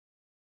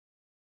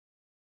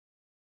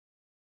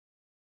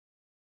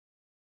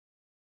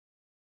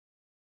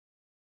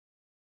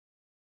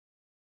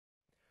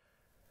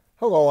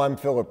Hello, I'm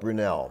Philip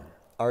Brunelle,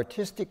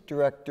 Artistic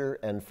Director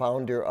and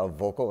founder of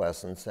Vocal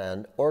Essence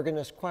and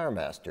organist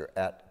choirmaster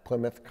at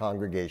Plymouth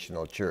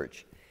Congregational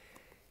Church.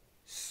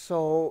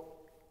 So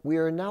we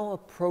are now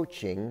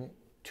approaching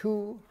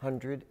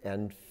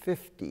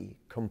 250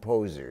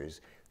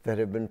 composers that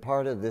have been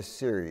part of this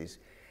series,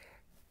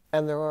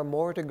 and there are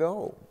more to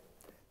go.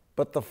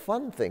 But the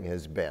fun thing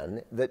has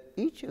been that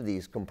each of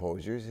these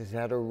composers has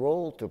had a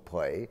role to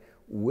play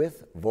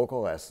with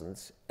Vocal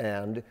Essence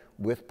and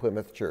with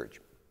Plymouth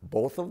Church.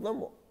 Both of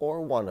them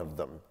or one of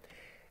them.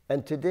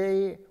 And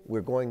today we're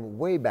going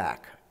way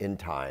back in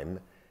time,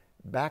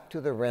 back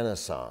to the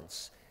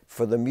Renaissance,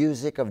 for the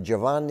music of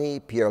Giovanni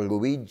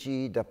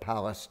Pierluigi da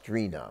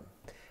Palestrina,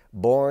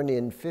 born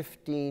in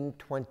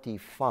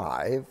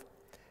 1525,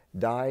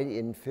 died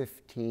in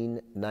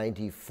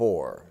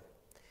 1594.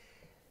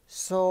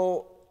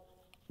 So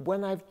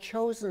when I've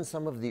chosen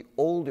some of the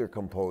older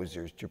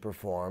composers to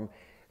perform,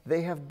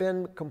 they have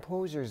been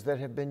composers that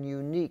have been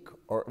unique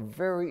or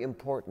very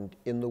important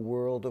in the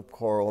world of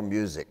choral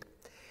music.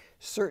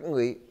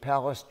 Certainly,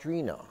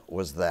 Palestrina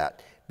was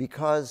that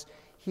because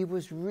he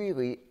was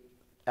really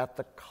at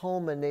the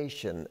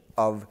culmination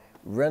of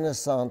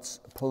Renaissance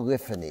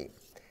polyphony.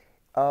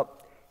 At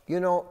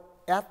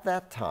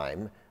that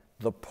time,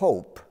 the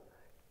Pope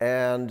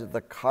and the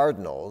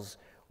cardinals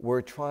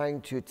were trying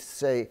to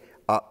say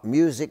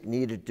music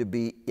needed to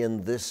be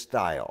in this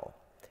style.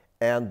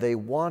 And they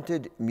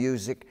wanted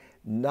music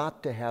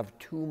not to have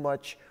too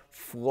much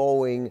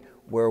flowing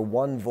where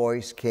one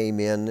voice came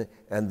in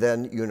and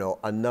then,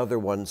 another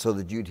one so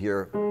that you'd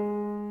hear.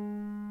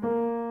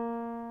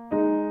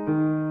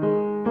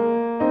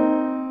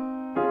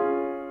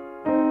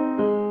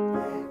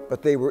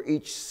 But they were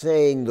each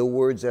saying the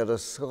words at a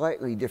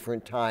slightly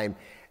different time.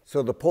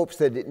 So the Pope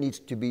said it needs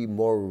to be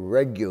more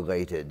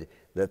regulated,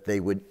 that they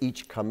would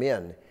each come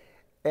in.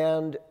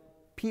 And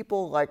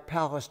people like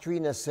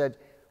Palestrina said,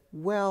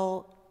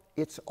 well,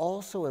 it's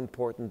also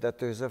important that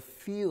there's a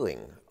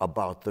feeling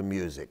about the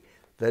music,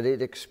 that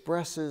it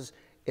expresses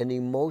an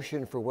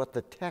emotion for what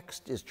the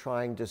text is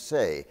trying to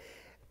say.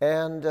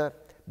 And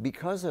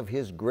because of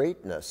his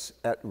greatness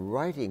at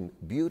writing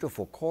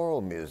beautiful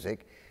choral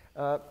music,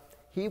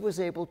 he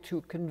was able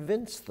to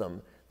convince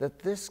them that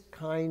this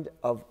kind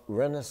of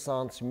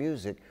Renaissance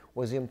music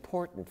was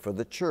important for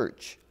the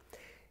church.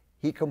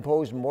 He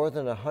composed more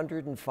than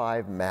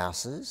 105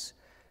 masses,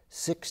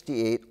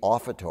 68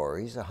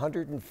 offertories,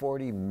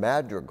 140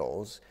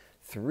 madrigals,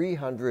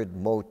 300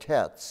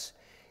 motets,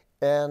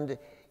 and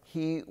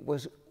he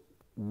was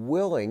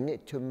willing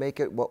to make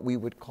it what we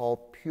would call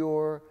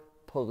pure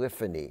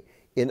polyphony.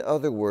 In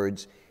other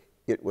words,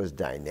 it was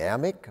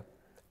dynamic.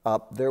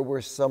 There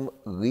were some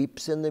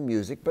leaps in the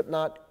music, but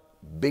not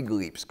big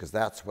leaps, because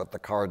that's what the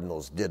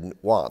cardinals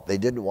didn't want. They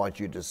didn't want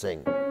you to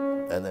sing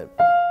and then,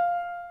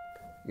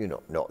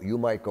 no, you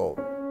might go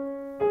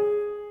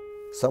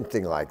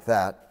something like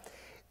that.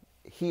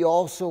 He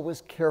also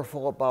was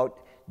careful about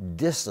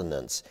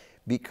dissonance,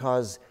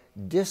 because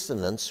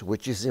dissonance,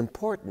 which is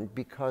important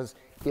because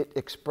it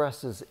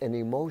expresses an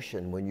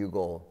emotion when you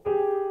go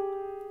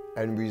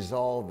and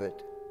resolve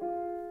it.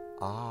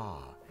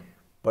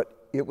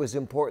 But it was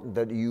important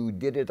that you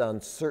did it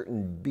on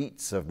certain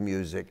beats of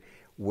music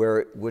where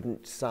it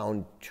wouldn't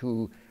sound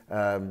too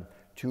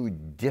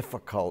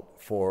difficult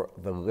for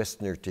the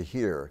listener to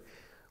hear.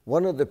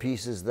 One of the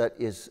pieces that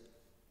is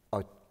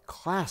a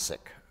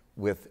classic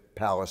with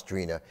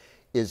Palestrina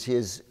is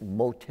his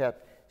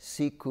motet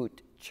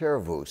Sicut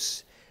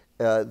Cervus,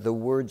 the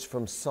words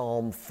from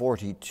Psalm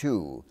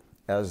 42,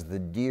 as the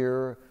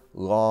deer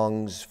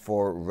longs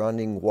for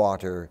running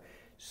water,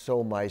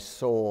 so my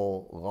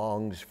soul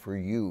longs for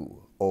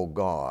you, O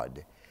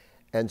God.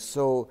 And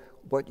so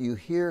what you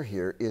hear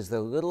here is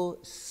the little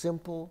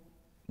simple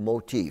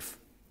motif,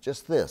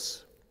 just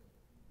this.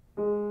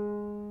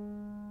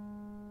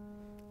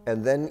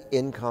 And then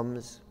in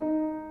comes,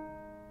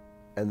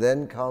 and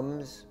then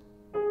comes,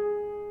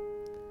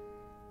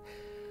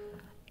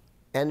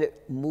 and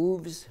it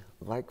moves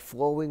like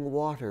flowing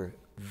water,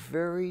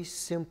 very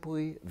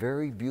simply,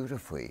 very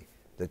beautifully.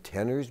 The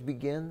tenors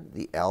begin,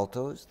 the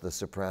altos, the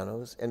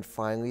sopranos, and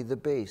finally the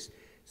bass.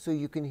 So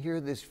you can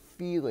hear this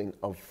feeling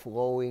of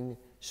flowing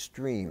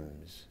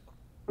streams.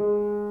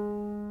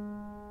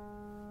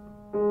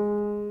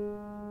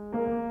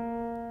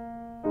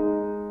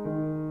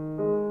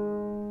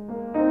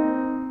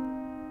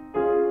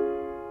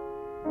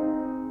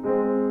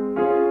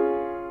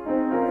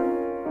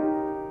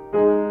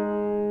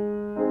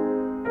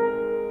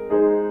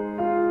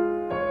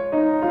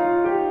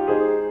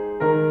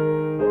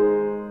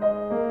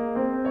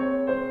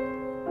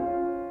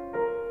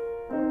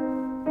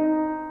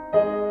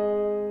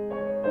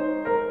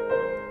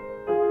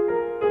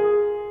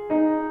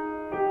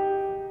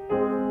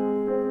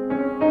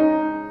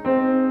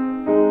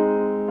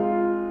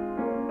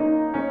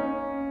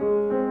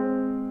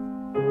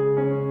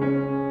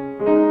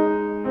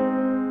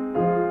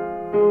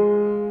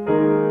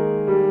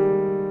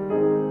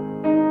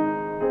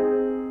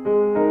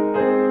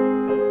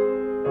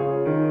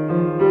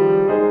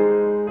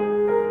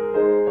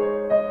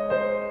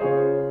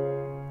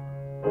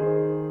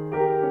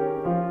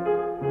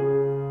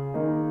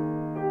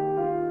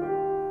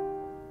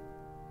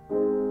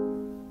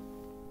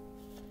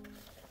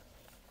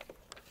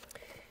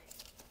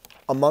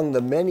 Among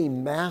the many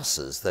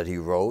masses that he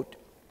wrote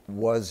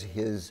was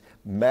his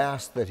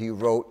mass that he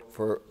wrote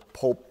for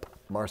Pope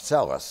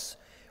Marcellus,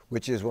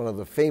 which is one of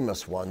the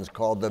famous ones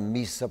called the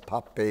Missa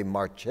Papae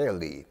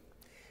Marcelli.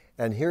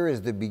 And here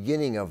is the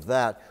beginning of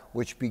that,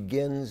 which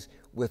begins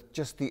with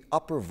just the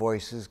upper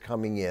voices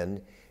coming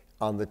in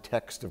on the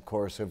text, of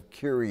course, of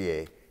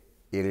Kyrie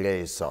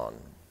eleison.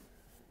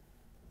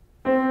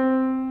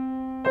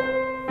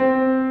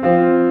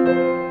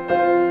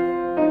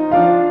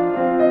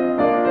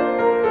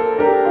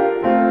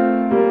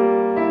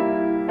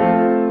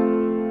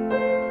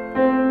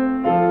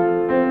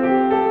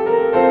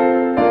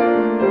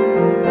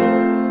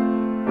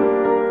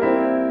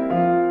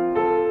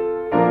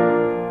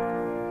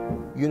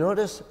 You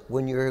notice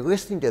when you're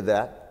listening to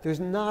that,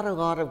 there's not a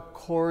lot of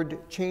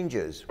chord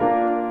changes.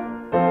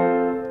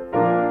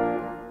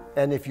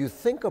 And if you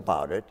think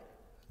about it,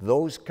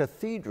 those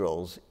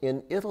cathedrals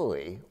in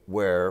Italy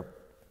where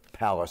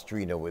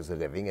Palestrina was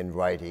living and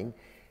writing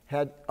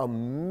had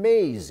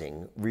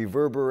amazing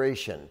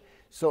reverberation.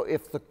 So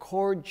if the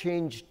chord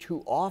changed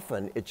too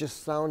often, it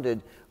just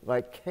sounded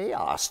like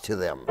chaos to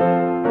them.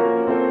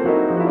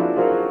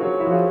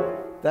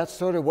 That's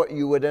sort of what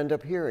you would end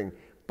up hearing.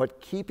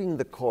 But keeping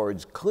the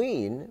chords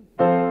clean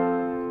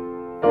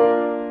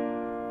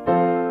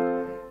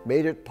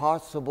made it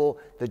possible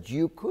that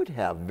you could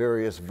have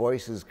various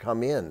voices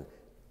come in.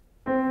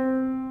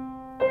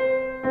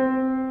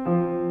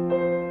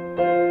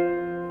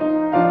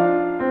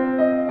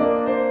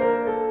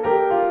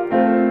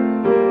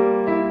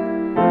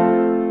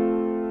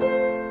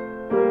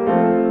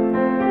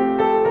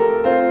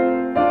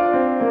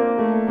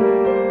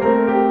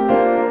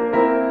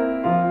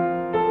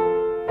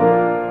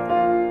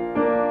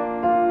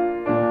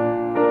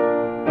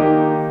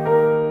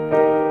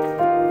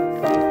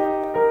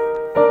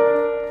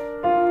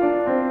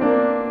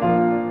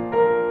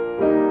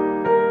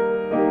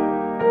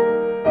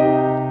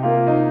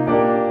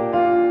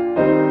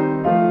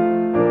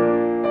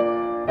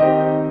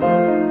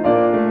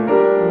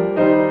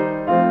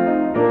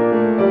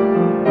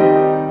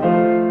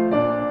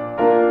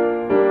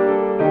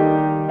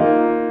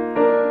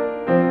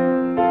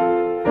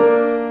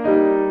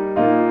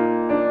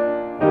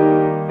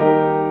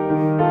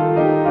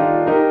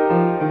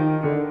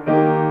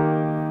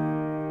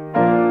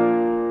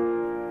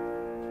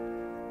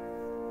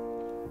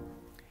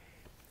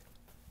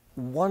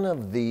 One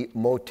of the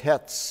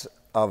motets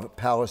of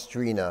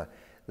Palestrina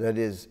that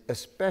is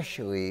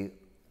especially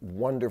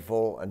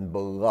wonderful and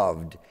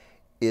beloved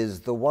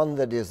is the one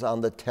that is on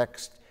the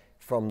text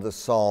from the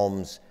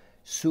Psalms,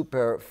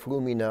 Super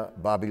Flumina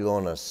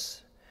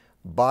Babylonis.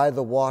 By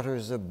the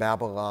waters of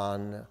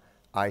Babylon,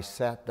 we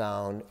sat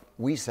down,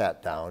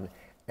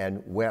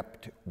 and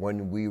wept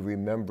when we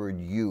remembered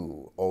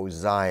you, O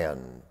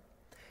Zion.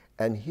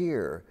 And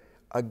here,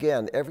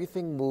 again,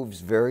 everything moves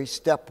very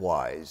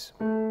stepwise.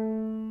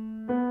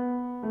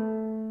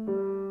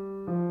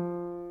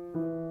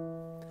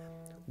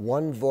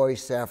 One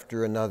voice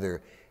after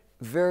another,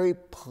 very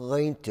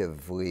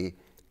plaintively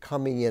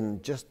coming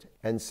in just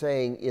and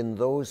saying, in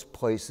those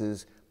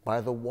places by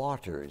the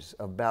waters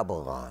of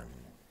Babylon.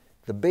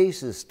 The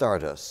basses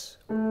start us.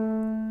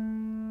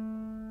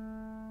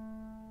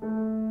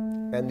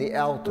 And the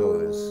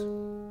altos.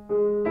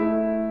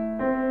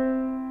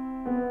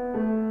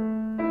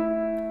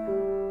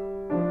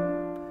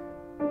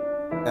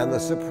 And the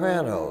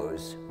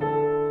sopranos.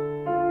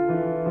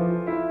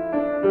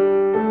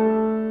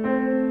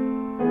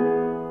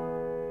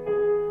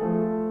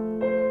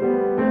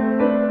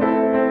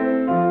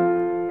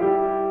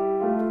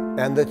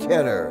 And the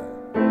tenor.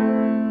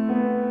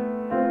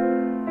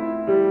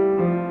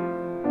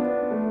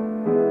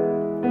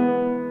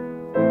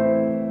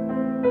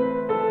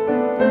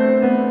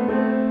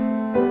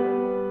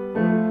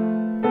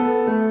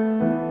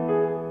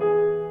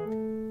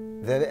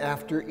 Then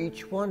after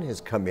each one has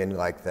come in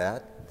like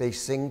that, they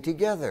sing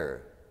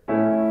together.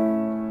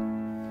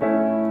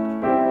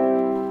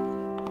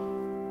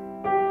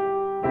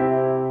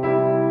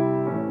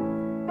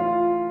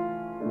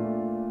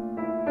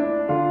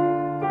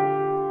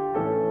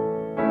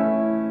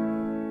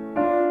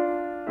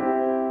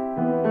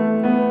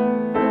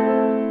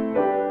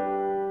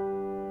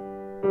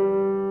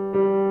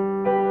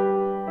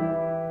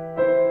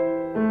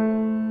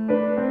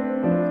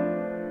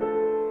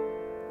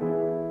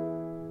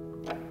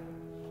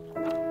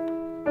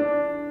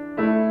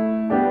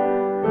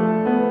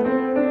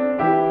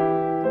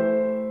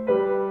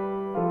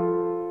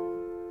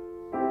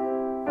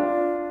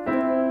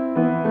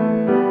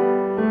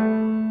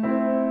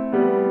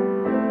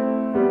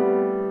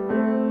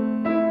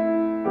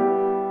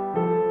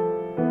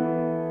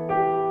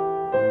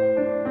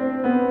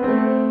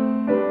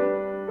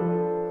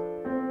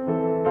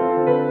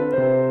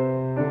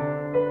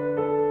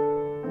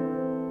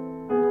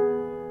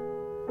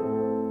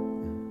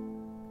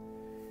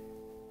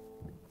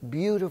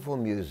 Beautiful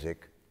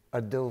music,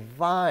 a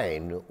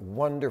divine,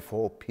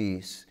 wonderful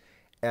piece,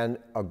 and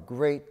a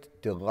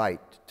great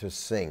delight to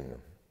sing.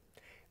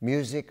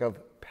 Music of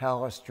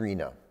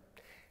Palestrina.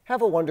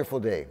 Have a wonderful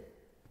day.